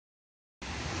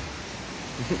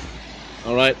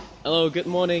All right. Hello, good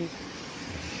morning.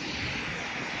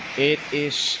 It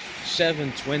is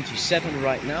 7:27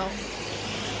 right now.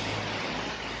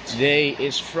 Today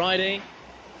is Friday,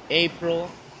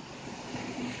 April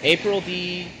April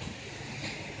the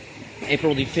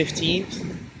April the 15th.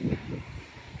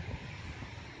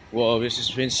 Whoa, this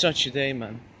has been such a day,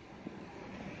 man.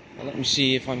 Well, let me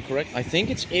see if I'm correct. I think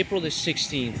it's April the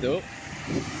 16th though.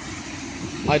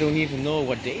 I don't even know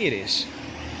what day it is.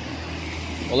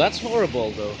 Well, that's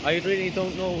horrible though. I really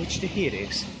don't know which day it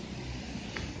is.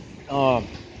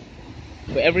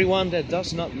 For everyone that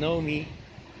does not know me,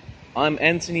 I'm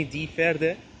Anthony Di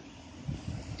Verde.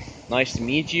 Nice to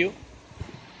meet you.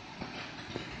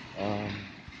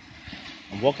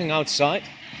 I'm walking outside.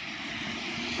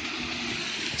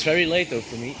 It's very late though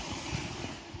for me.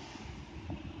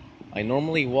 I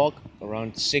normally walk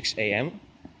around 6 a.m.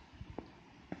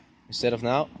 instead of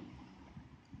now.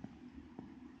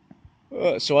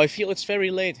 So I feel it's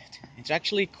very late. It's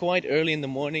actually quite early in the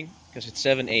morning because it's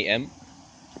 7 a.m.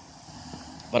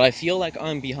 But I feel like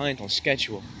I'm behind on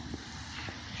schedule.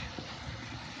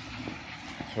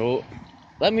 So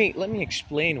let me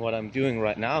explain what I'm doing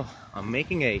right now. I'm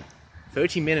making a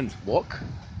 30-minute walk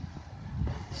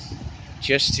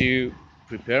just to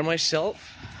prepare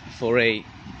myself for a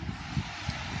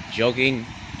jogging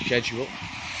schedule.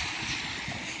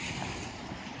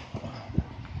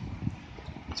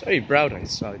 It's very brown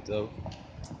outside though.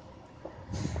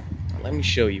 Let me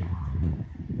show you.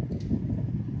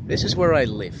 This is where I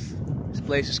live. This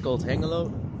place is called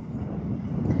Hengelo.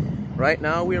 Right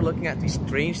now we're looking at this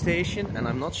train station and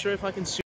I'm not sure if I can